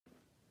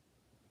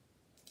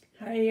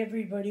Hi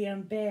everybody,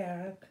 I'm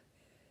back.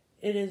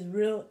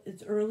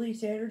 It's early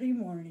Saturday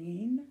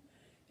morning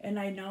and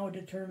I now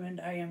determined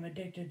I am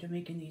addicted to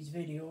making these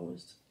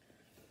videos.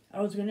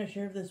 I was going to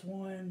share this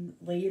one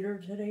later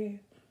today,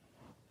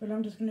 but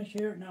I'm just going to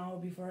share it now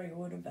before I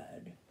go to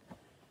bed.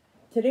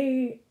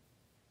 Today,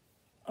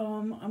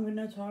 I'm going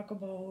to talk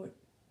about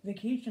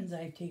vacations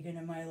I've taken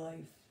in my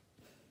life.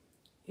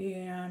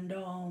 And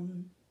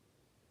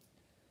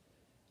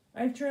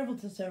I've traveled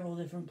to several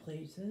different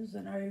places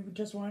and I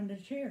just wanted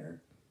to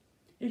share.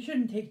 It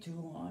shouldn't take too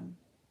long.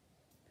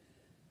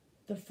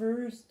 The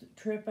first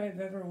trip I've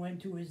ever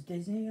went to was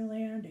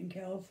Disneyland in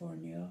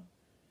California,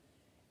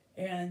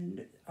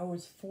 and I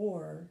was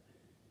 4,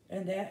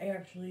 and that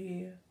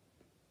actually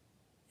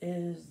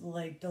is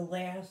like the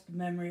last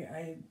memory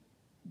I.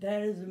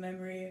 That is a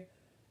memory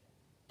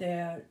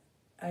that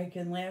I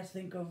can last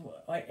think of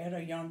at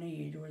a young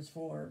age was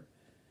 4,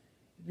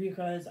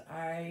 because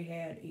I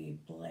had a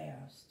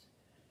blast.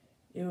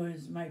 It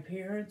was my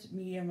parents,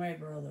 me, and my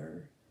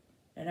brother,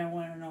 and I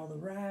went on all the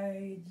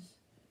rides,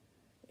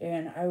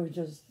 and I was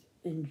just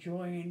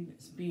enjoying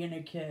being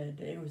a kid.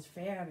 It was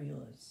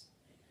fabulous.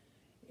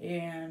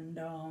 And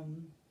I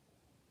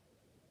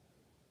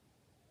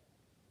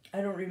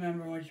don't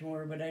remember much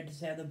more, but I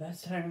just had the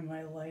best time of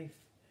my life.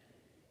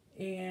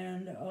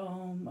 And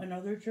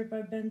another trip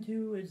I've been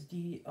to is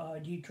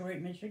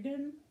Detroit,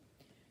 Michigan.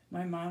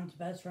 My mom's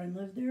best friend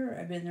lived there.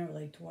 I've been there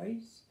like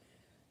twice.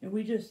 And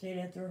we just stayed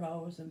at their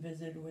house and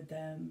visited with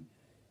them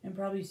and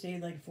probably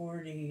stayed like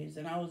 4 days.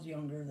 And I was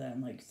younger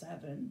then, like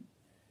 7.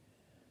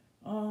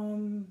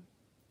 Um,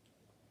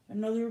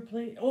 Another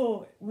place.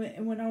 Oh,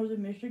 when I was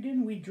in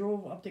Michigan, we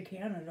drove up to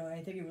Canada.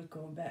 I think it was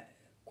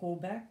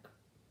Quebec,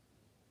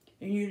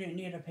 and you didn't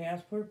need a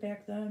passport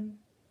back then.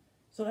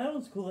 So that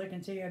was cool. I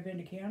can say I've been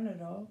to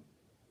Canada.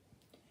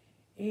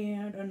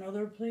 And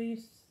another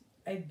place,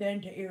 I've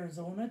been to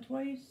Arizona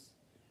twice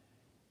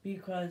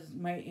because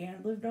my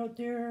aunt lived out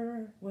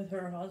there with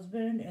her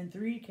husband and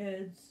 3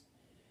 kids,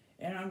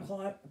 and I'm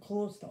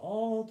close to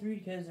all 3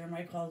 kids. They're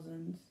my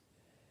cousins.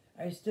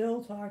 I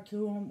still talk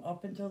to them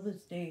up until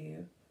this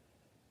day.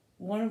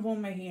 One of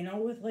them I hang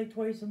out with like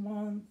twice a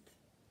month,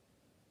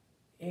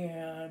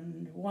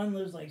 and one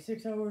lives like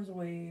 6 hours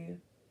away,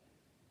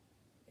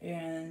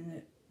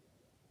 and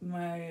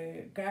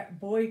my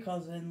boy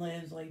cousin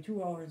lives like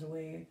 2 hours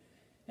away,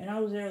 and I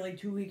was there like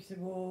 2 weeks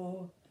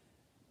ago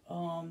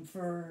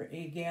for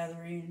a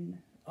gathering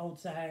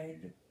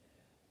outside,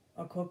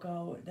 a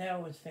cookout.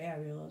 That was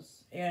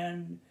fabulous,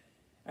 and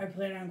I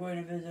plan on going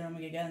to visit them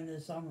again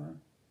this summer.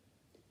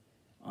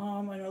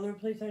 Another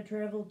place I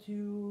traveled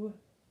to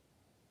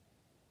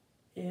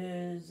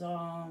is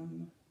I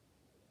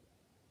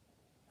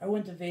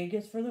went to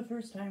Vegas for the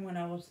first time when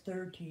I was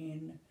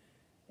 13,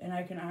 and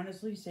I can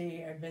honestly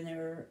say I've been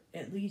there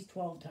at least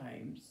 12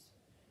 times.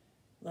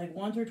 Like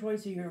once or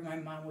twice a year, my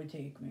mom would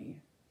take me,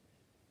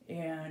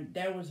 and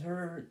that was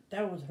her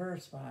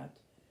spot.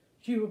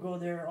 She would go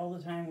there all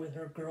the time with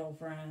her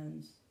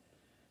girlfriends.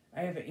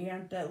 I have an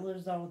aunt that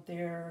lives out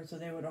there, so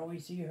they would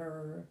always see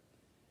her.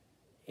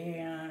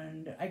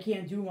 And I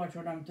can't do much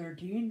when I'm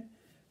 13,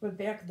 but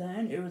back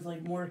then it was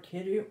like more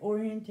kid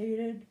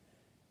orientated.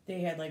 They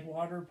had like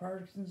water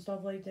parks and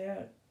stuff like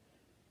that.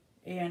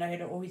 And I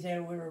had always had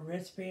to wear a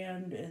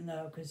wristband in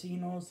the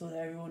casino so that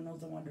everyone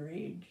knows I'm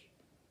underage.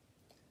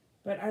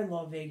 But I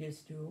love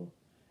Vegas too.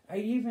 I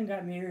even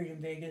got married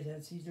in Vegas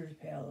at Caesar's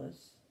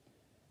Palace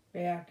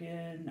back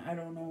in I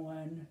don't know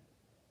when.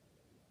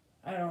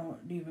 I don't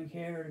even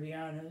care to be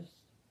honest.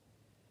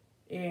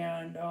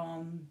 And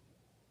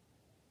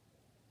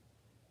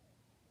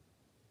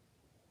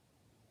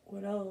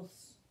what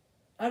else?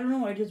 I don't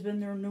know. I just been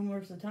there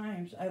numerous of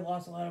times. I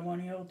lost a lot of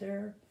money out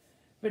there,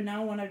 but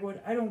now when I go,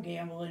 I don't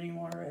gamble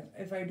anymore.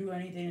 If I do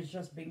anything, it's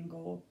just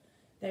bingo.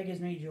 That gives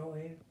me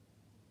joy.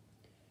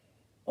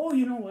 Oh,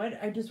 you know what?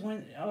 I just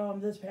went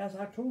this past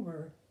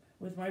October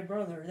with my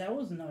brother. That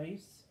was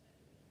nice.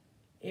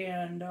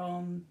 And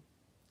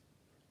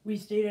we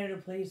stayed at a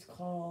place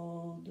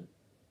called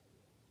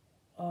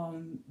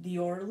the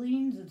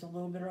Orleans. It's a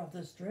little bit off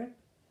the strip.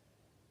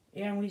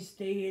 And we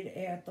stayed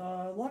at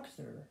the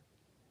Luxor.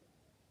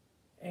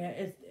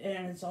 And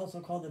it's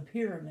also called the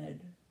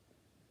Pyramid.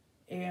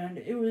 And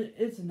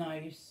it's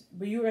nice,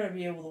 but you gotta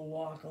be able to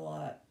walk a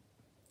lot.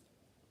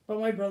 But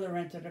my brother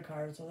rented a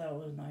car, so that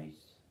was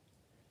nice.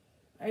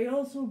 I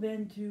also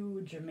been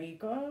to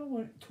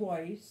Jamaica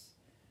twice.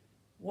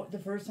 The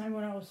first time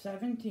when I was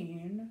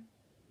 17,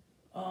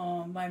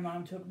 my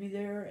mom took me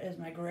there as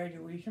my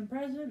graduation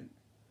present,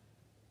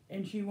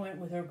 and she went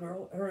with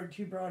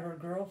she brought her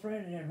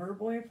girlfriend and her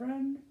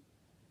boyfriend,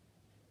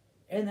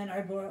 and then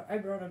I brought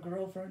a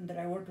girlfriend that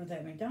I worked with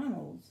at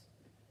McDonald's,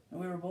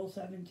 and we were both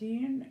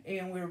 17,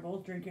 and we were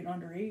both drinking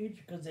underage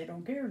because they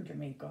don't care in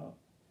Jamaica.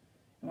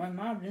 And my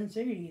mom didn't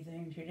say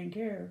anything; she didn't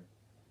care,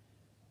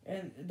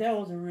 and that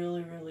was a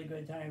really really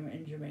good time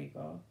in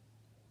Jamaica.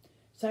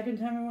 Second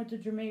time I went to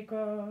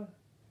Jamaica,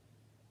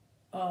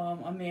 I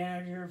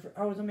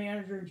was a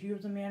manager and she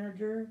was a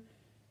manager,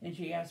 And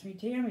she asked me,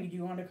 Tammy, do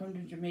you want to come to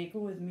Jamaica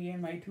with me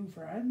and my two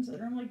friends?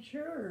 And I'm like,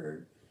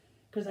 sure.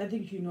 Because I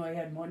think she knew I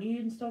had money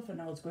and stuff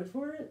and I was good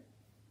for it.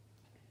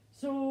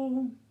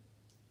 So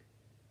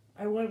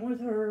I went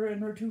with her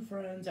and her two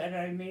friends, and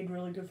I made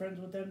really good friends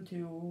with them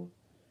too.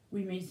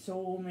 We made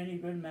so many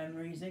good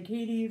memories. And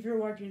Katie, if you're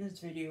watching this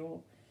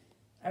video,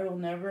 I will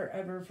never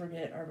ever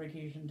forget our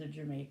vacation to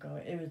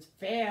Jamaica. It was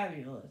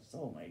fabulous.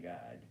 Oh my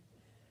God.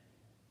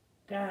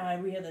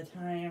 God, we had the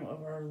time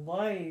of our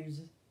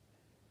lives.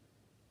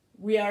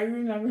 I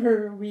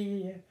remember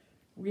we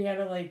had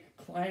to like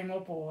climb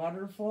up a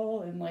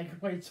waterfall and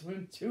like my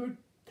swimsuit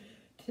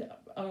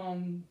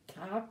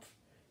top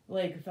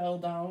like fell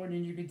down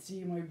and you could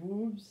see my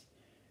boobs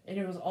and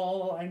it was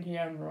all on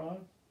camera.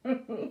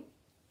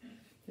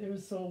 It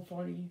was so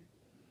funny.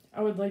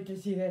 I would like to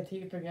see that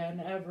tape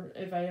again ever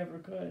if I ever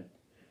could.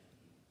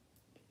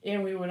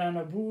 And we went on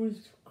a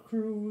booze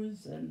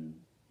cruise and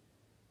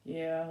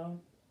yeah.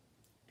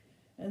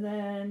 And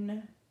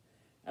then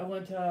I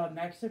went to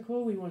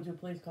Mexico. We went to a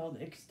place called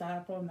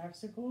Ixtapa,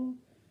 Mexico.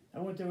 I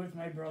went there with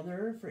my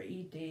brother for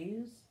 8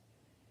 days.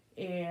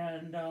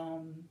 And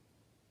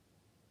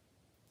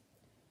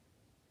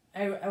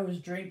I was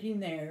drinking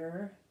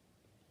there.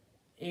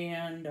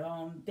 And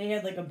they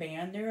had like a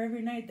band there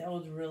every night. That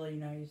was really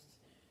nice.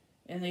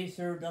 And they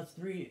served us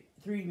three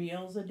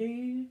meals a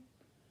day.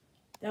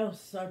 That was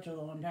such a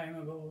long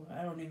time ago.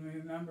 I don't even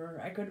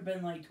remember. I could have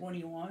been like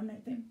 21, I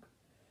think.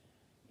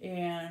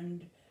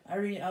 And I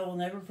will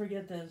never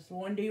forget this.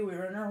 One day we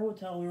were in our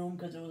hotel room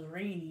because it was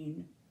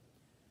raining.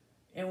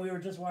 And we were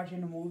just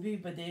watching a movie,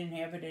 but they didn't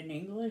have it in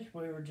English.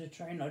 We were just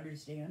trying to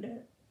understand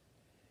it.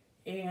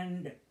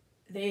 And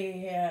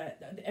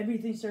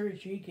everything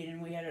started shaking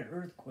and we had an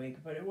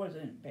earthquake, but it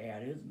wasn't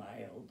bad. It was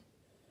mild.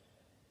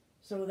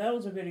 So that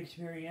was a good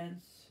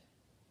experience.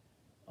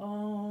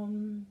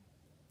 I've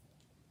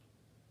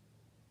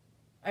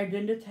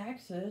been to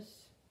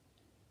Texas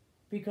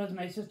because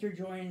my sister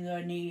joined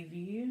the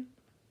Navy,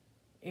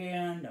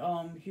 and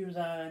she was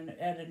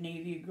at a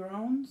Navy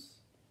grounds,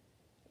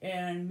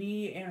 and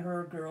me and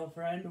her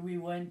girlfriend, we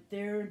went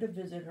there to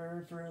visit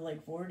her for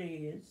like 4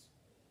 days,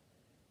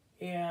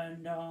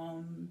 and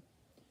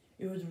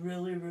it was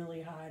really,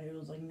 really hot. It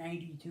was like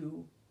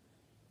 92,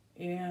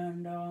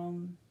 and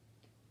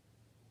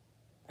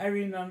I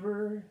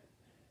remember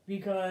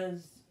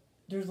because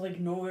there's like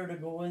nowhere to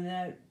go in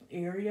that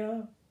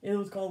area. It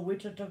was called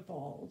Wichita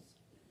Falls.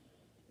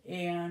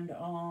 And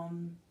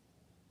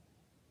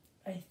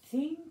I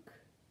think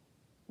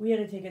we had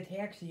to take a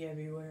taxi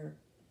everywhere.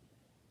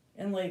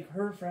 And like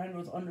her friend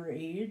was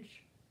underage,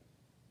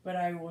 but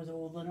I was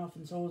old enough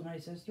and so was my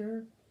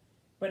sister.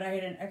 But I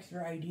had an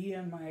extra ID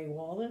in my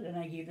wallet and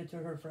I gave it to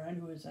her friend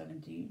who was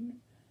 17.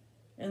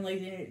 And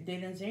like they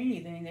didn't say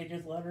anything, they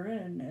just let her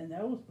in and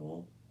that was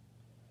cool.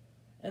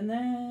 And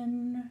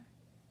then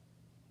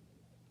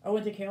I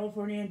went to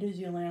California and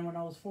Disneyland when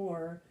I was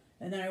 4,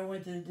 and then I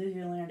went to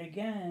Disneyland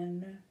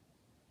again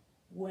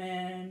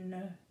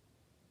when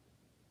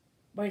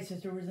my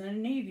sister was in the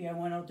Navy. I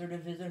went out there to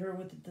visit her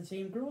with the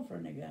same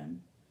girlfriend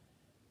again.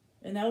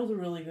 And that was a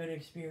really good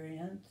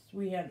experience.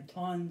 We had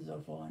tons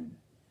of fun.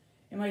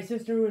 And my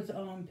sister was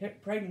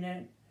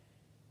pregnant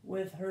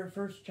with her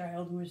first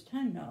child who is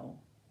 10 now.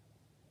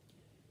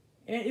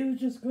 And it was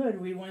just good.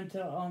 We went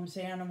to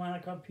Santa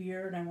Monica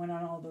Pier and I went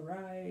on all the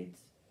rides.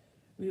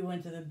 We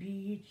went to the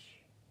beach.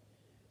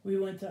 We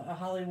went to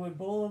Hollywood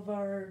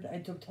Boulevard. I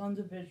took tons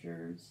of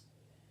pictures.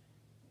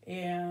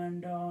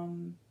 And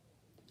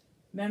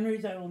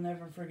memories I will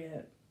never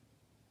forget.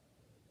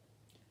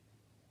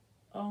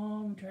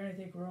 I'm trying to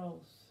think where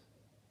else.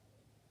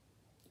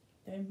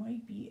 That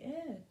might be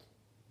it.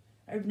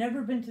 I've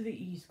never been to the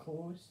East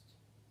Coast.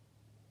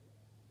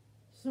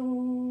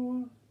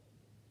 So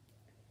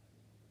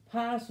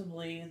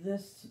possibly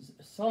this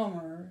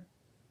summer,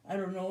 I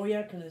don't know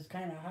yet because it's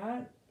kind of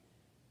hot.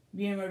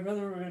 Me and my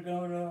brother were going to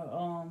go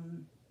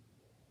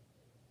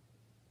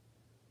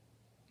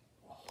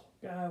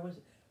to,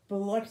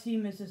 Biloxi,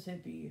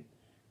 Mississippi,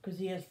 because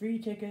he has free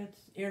tickets,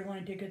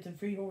 airline tickets, and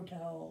free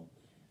hotel.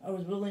 I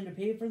was willing to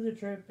pay for the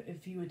trip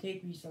if he would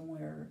take me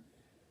somewhere,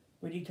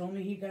 but he told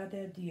me he got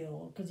that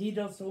deal, because he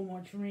does so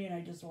much for me, and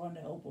I just wanted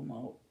to help him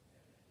out,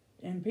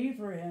 and pay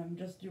for him,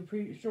 just to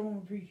show him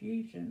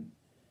appreciation.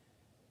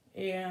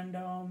 And,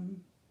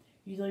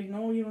 he's like,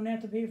 no, you don't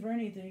have to pay for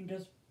anything,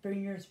 just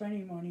bring your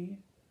spending money.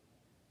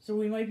 So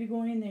we might be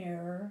going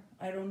there.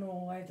 I don't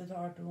know. I have to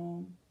talk to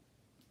him.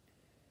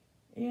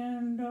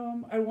 And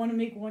I want to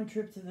make one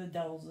trip to the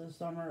Dells this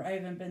summer. I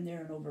haven't been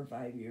there in over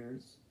 5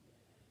 years.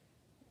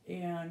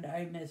 And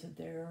I miss it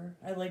there.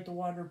 I like the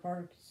water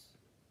parks.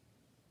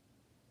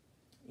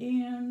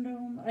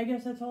 And I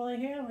guess that's all I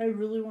have. I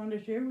really wanted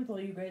to share with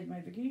all you guys my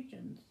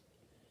vacations.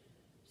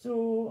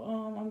 So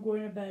I'm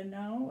going to bed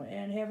now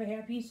and have a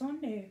happy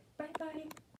Sunday. Bye-bye.